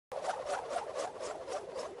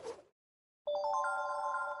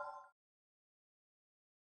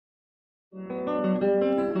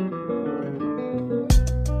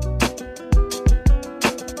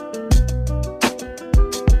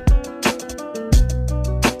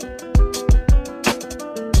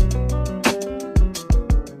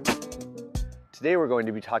Today we're going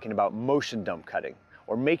to be talking about motion dump cutting,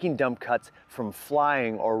 or making dump cuts from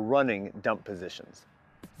flying or running dump positions.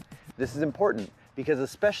 This is important because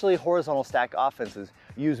especially horizontal stack offenses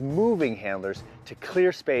use moving handlers to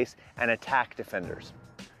clear space and attack defenders.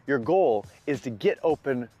 Your goal is to get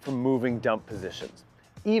open from moving dump positions,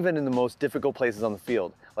 even in the most difficult places on the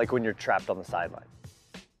field, like when you're trapped on the sideline.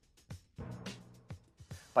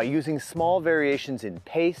 By using small variations in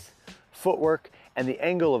pace, footwork, and the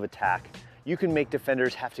angle of attack, you can make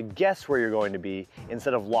defenders have to guess where you're going to be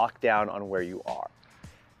instead of lock down on where you are.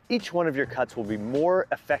 Each one of your cuts will be more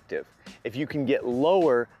effective if you can get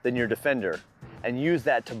lower than your defender and use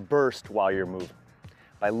that to burst while you're moving.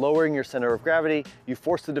 By lowering your center of gravity, you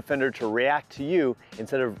force the defender to react to you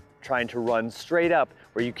instead of trying to run straight up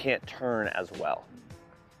where you can't turn as well.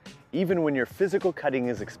 Even when your physical cutting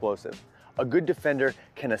is explosive, a good defender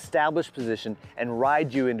can establish position and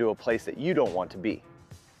ride you into a place that you don't want to be.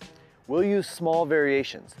 We'll use small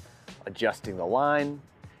variations, adjusting the line,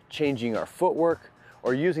 changing our footwork,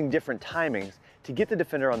 or using different timings to get the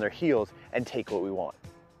defender on their heels and take what we want.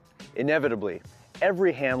 Inevitably,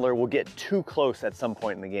 every handler will get too close at some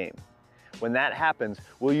point in the game. When that happens,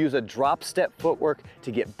 we'll use a drop step footwork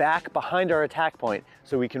to get back behind our attack point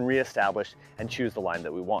so we can reestablish and choose the line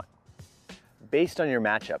that we want. Based on your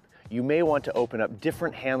matchup, you may want to open up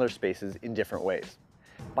different handler spaces in different ways.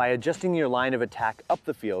 By adjusting your line of attack up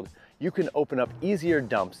the field, you can open up easier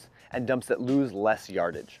dumps and dumps that lose less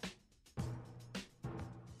yardage.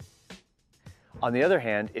 On the other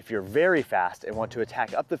hand, if you're very fast and want to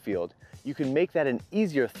attack up the field, you can make that an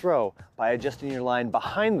easier throw by adjusting your line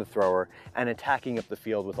behind the thrower and attacking up the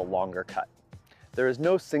field with a longer cut. There is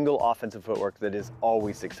no single offensive footwork that is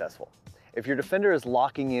always successful. If your defender is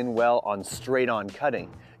locking in well on straight-on cutting,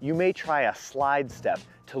 you may try a slide step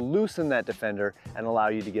to loosen that defender and allow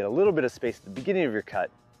you to get a little bit of space at the beginning of your cut,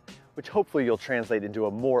 which hopefully you'll translate into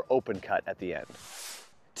a more open cut at the end.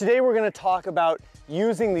 Today we're going to talk about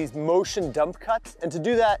using these motion dump cuts, and to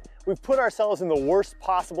do that, we've put ourselves in the worst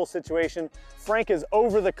possible situation. Frank is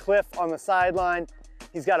over the cliff on the sideline.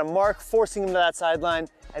 He's got a mark forcing him to that sideline,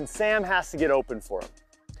 and Sam has to get open for him.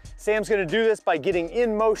 Sam's going to do this by getting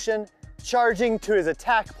in motion, charging to his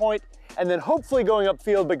attack point, and then hopefully going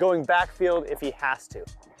upfield, but going backfield if he has to.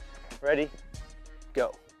 Ready?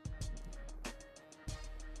 Go.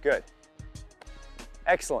 Good.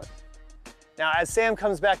 Excellent. Now, as Sam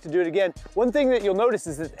comes back to do it again, one thing that you'll notice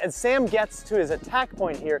is that as Sam gets to his attack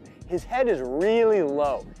point here, his head is really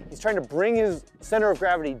low. He's trying to bring his center of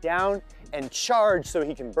gravity down and charge so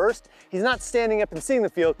he can burst. He's not standing up and seeing the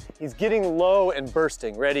field, he's getting low and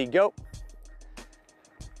bursting. Ready, go.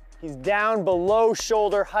 He's down below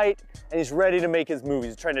shoulder height and he's ready to make his move.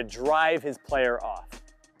 He's trying to drive his player off.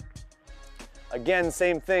 Again,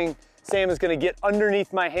 same thing. Sam is going to get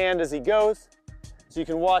underneath my hand as he goes. So you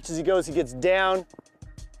can watch as he goes, he gets down,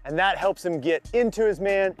 and that helps him get into his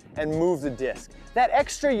man and move the disc. That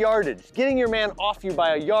extra yardage, getting your man off you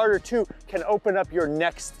by a yard or two, can open up your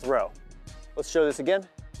next throw. Let's show this again.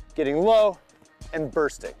 Getting low and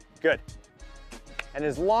bursting. Good. And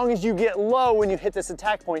as long as you get low when you hit this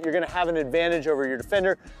attack point, you're going to have an advantage over your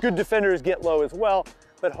defender. Good defenders get low as well,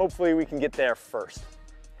 but hopefully we can get there first.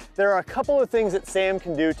 There are a couple of things that Sam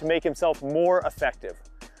can do to make himself more effective.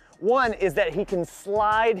 One is that he can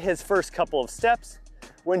slide his first couple of steps.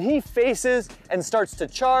 When he faces and starts to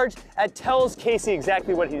charge, that tells Casey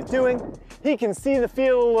exactly what he's doing. He can see the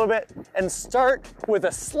field a little bit and start with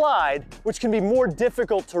a slide, which can be more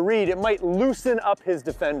difficult to read. It might loosen up his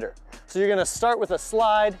defender. So you're gonna start with a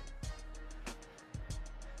slide.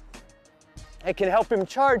 It can help him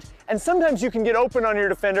charge, and sometimes you can get open on your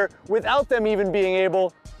defender without them even being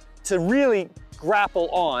able to really grapple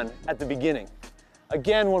on at the beginning.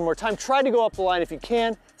 Again, one more time, try to go up the line if you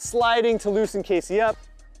can, sliding to loosen Casey up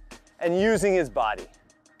and using his body.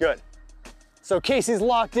 Good. So Casey's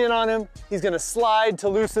locked in on him, he's gonna slide to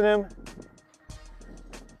loosen him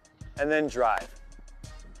and then drive.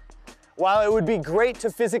 While it would be great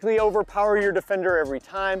to physically overpower your defender every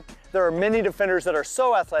time, there are many defenders that are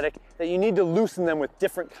so athletic that you need to loosen them with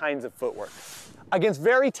different kinds of footwork. Against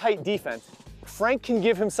very tight defense, Frank can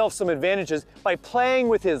give himself some advantages by playing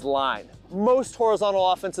with his line. Most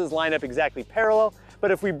horizontal offenses line up exactly parallel,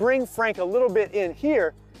 but if we bring Frank a little bit in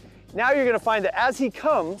here, now you're gonna find that as he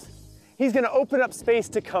comes, he's gonna open up space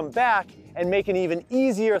to come back and make an even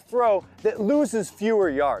easier throw that loses fewer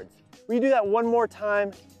yards. Will you do that one more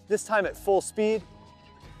time, this time at full speed?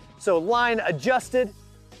 So line adjusted,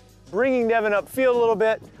 bringing Devin upfield a little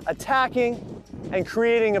bit, attacking, and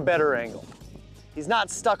creating a better angle. He's not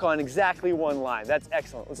stuck on exactly one line. That's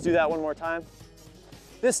excellent. Let's do that one more time.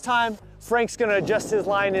 This time, Frank's gonna adjust his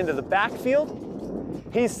line into the backfield.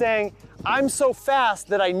 He's saying, I'm so fast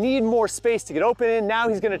that I need more space to get open in. Now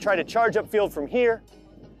he's gonna try to charge upfield from here.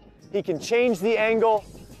 He can change the angle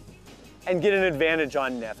and get an advantage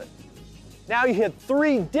on Nevin. Now you had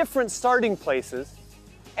 3 different starting places.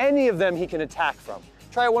 Any of them he can attack from.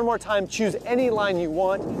 Try it one more time, choose any line you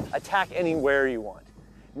want, attack anywhere you want.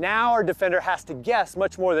 Now our defender has to guess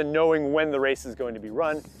much more than knowing when the race is going to be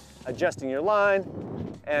run. Adjusting your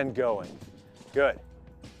line and going. Good.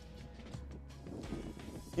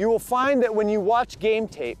 You will find that when you watch game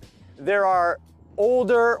tape, there are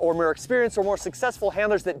older or more experienced or more successful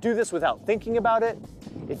handlers that do this without thinking about it.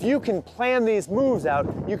 If you can plan these moves out,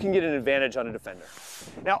 you can get an advantage on a defender.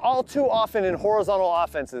 Now, all too often in horizontal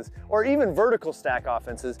offenses, or even vertical stack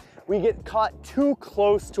offenses, we get caught too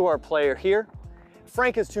close to our player here.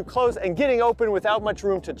 Frank is too close, and getting open without much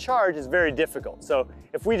room to charge is very difficult. So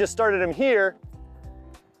if we just started him here,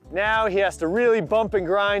 now he has to really bump and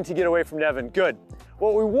grind to get away from Nevin. Good.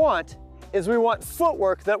 What we want is we want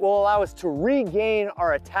footwork that will allow us to regain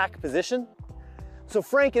our attack position. So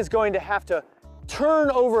Frank is going to have to turn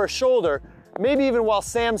over a shoulder, maybe even while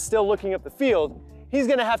Sam's still looking up the field. He's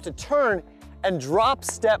gonna have to turn and drop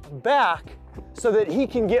step back so that he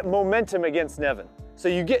can get momentum against Nevin. So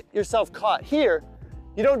you get yourself caught here,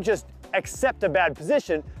 you don't just accept a bad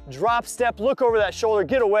position, drop step, look over that shoulder,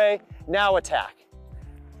 get away, now attack.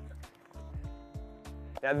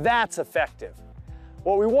 Now that's effective.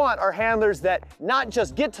 What we want are handlers that not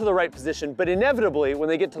just get to the right position, but inevitably, when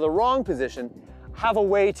they get to the wrong position, have a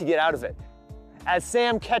way to get out of it. As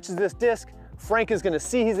Sam catches this disc, Frank is gonna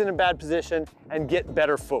see he's in a bad position and get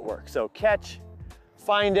better footwork. So catch,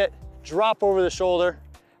 find it, drop over the shoulder,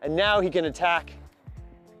 and now he can attack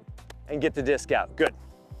and get the disc out. Good.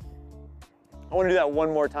 I wanna do that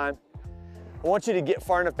one more time. I want you to get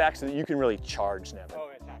far enough back so that you can really charge Nevin. Oh,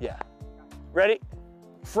 attack. Yeah. Ready?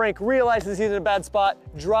 Frank realizes he's in a bad spot,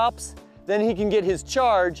 drops, then he can get his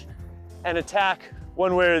charge and attack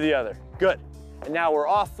one way or the other. Good. And now we're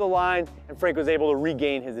off the line and Frank was able to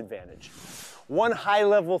regain his advantage. One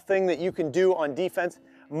high-level thing that you can do on defense,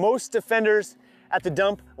 most defenders at the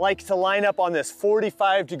dump like to line up on this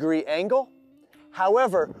 45-degree angle.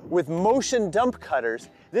 However, with motion dump cutters,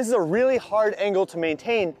 this is a really hard angle to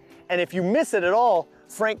maintain, and if you miss it at all,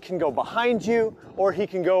 Frank can go behind you or he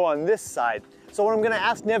can go on this side. So what I'm gonna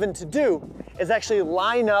ask Nevin to do is actually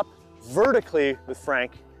line up vertically with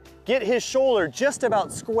Frank, get his shoulder just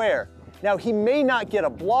about square. Now he may not get a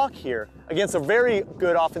block here against a very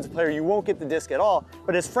good offensive player, you won't get the disc at all,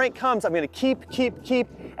 but as Frank comes, I'm gonna keep,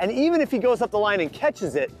 and even if he goes up the line and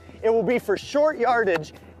catches it, it will be for short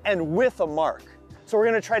yardage and with a mark. So we're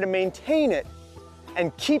gonna try to maintain it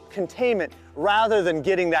and keep containment rather than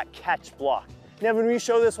getting that catch block. Nevin, will you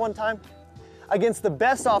show this one time? Against the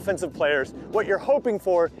best offensive players, what you're hoping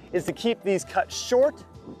for is to keep these cuts short,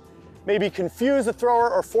 maybe confuse a thrower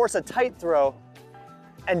or force a tight throw,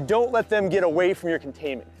 and don't let them get away from your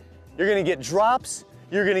containment. You're gonna get drops,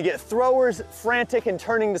 you're gonna get throwers frantic and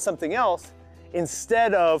turning to something else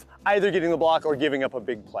instead of either getting the block or giving up a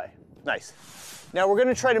big play. Nice. Now we're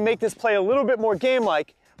gonna try to make this play a little bit more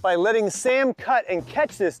game-like by letting Sam cut and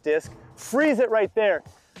catch this disc, freeze it right there.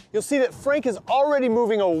 You'll see that Frank is already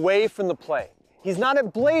moving away from the play. He's not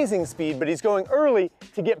at blazing speed, but he's going early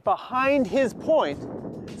to get behind his point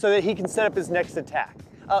so that he can set up his next attack.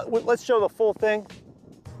 Let's show the full thing.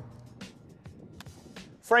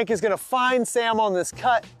 Frank is gonna find Sam on this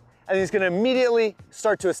cut, and he's gonna immediately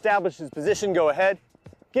start to establish his position, go ahead,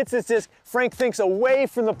 gets his disc, Frank thinks away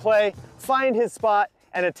from the play, find his spot,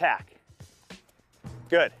 and attack.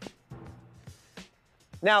 Good.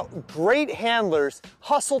 Now, great handlers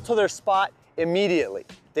hustle to their spot immediately.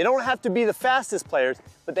 They don't have to be the fastest players,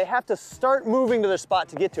 but they have to start moving to their spot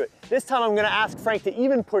to get to it. This time I'm gonna ask Frank to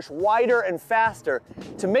even push wider and faster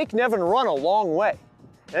to make Nevin run a long way.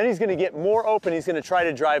 Then he's gonna get more open, he's gonna try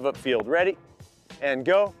to drive upfield. Ready? And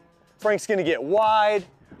go. Frank's gonna get wide,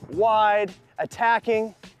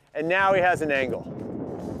 attacking, and now he has an angle.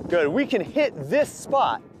 Good, we can hit this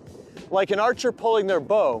spot like an archer pulling their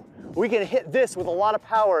bow. We can hit this with a lot of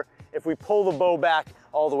power if we pull the bow back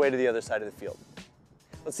all the way to the other side of the field.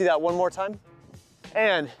 Let's see that one more time.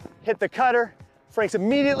 And hit the cutter. Frank's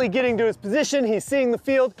immediately getting to his position. He's seeing the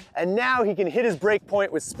field, and now he can hit his break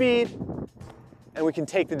point with speed, and we can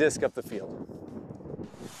take the disc up the field.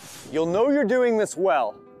 You'll know you're doing this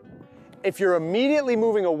well if you're immediately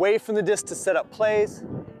moving away from the disc to set up plays,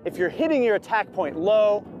 if you're hitting your attack point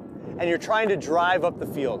low, and you're trying to drive up the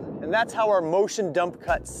field. And that's how our motion dump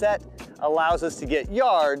cut set allows us to get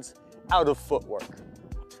yards out of footwork.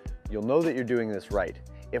 You'll know that you're doing this right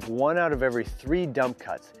if 1 out of every 3 dump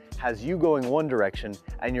cuts has you going one direction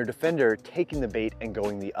and your defender taking the bait and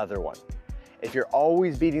going the other one. If you're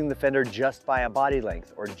always beating the defender just by a body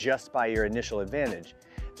length or just by your initial advantage,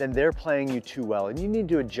 then they're playing you too well and you need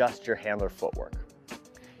to adjust your handler footwork.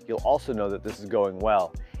 You'll also know that this is going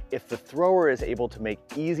well if the thrower is able to make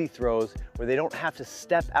easy throws where they don't have to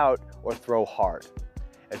step out or throw hard.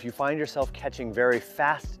 If you find yourself catching very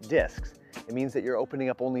fast discs, it means that you're opening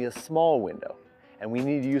up only a small window, and we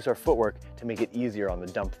need to use our footwork to make it easier on the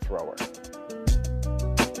dump thrower.